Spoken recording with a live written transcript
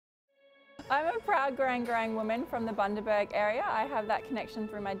I'm a proud Gurang woman from the Bundaberg area. I have that connection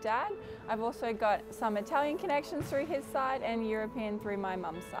through my dad. I've also got some Italian connections through his side and European through my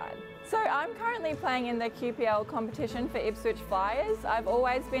mum's side. So I'm currently playing in the QPL competition for Ipswich Flyers. I've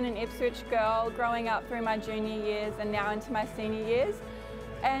always been an Ipswich girl growing up through my junior years and now into my senior years.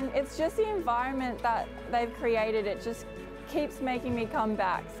 And it's just the environment that they've created, it just keeps making me come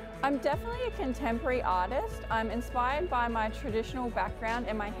back. I'm definitely a contemporary artist. I'm inspired by my traditional background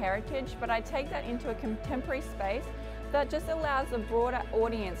and my heritage, but I take that into a contemporary space that just allows a broader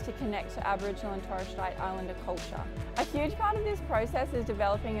audience to connect to Aboriginal and Torres Strait Islander culture. A huge part of this process is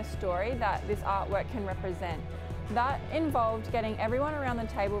developing a story that this artwork can represent. That involved getting everyone around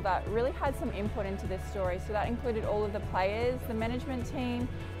the table that really had some input into this story. So that included all of the players, the management team,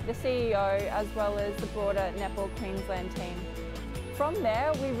 the CEO, as well as the broader Netball Queensland team. From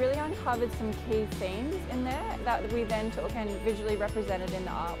there, we really uncovered some key themes in there that we then took and visually represented in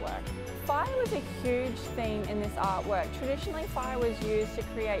the artwork. Fire was a huge theme in this artwork. Traditionally, fire was used to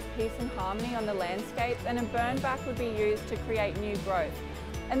create peace and harmony on the landscapes, and a burn back would be used to create new growth.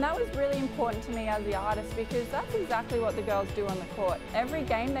 And that was really important to me as the artist because that's exactly what the girls do on the court. Every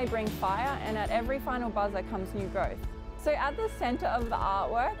game they bring fire, and at every final buzzer comes new growth. So at the centre of the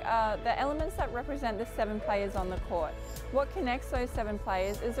artwork are the elements that represent the 7 players on the court. What connects those 7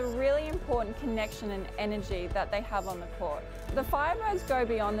 players is a really important connection and energy that they have on the court. The Firebirds go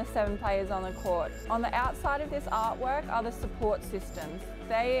beyond the 7 players on the court. On the outside of this artwork are the support systems.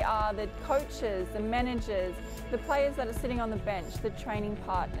 They are the coaches, the managers, the players that are sitting on the bench, the training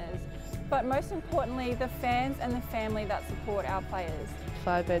partners, but most importantly the fans and the family that support our players.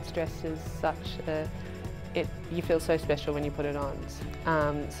 Firebirds dress is such a you feel so special when you put it on.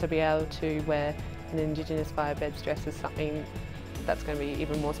 So be able to wear an Indigenous Firebirds dress is something that's going to be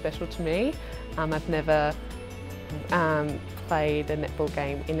even more special to me. I've never played a netball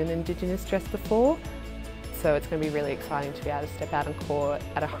game in an Indigenous dress before, so it's going to be really exciting to be able to step out on court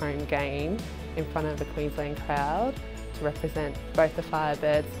at a home game in front of the Queensland crowd to represent both the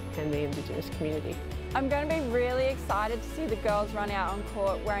Firebirds and the Indigenous community. I'm going to be really excited to see the girls run out on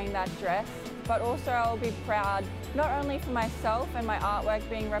court wearing that dress. But also I'll be proud not only for myself and my artwork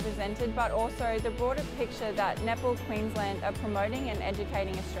being represented, but also the broader picture that Netball Queensland are promoting and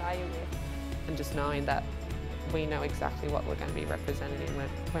educating Australia with. And just knowing that we know exactly what we're going to be representing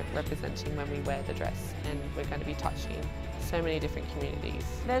when we wear the dress, and we're going to be touching so many different communities.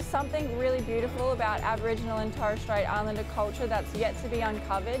 There's something really beautiful about Aboriginal and Torres Strait Islander culture that's yet to be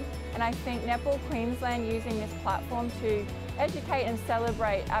uncovered, and I think Netball Queensland using this platform to educate and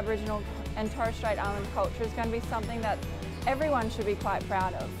celebrate Aboriginal and Torres Strait Islander culture is going to be something that everyone should be quite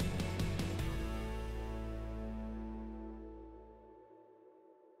proud of.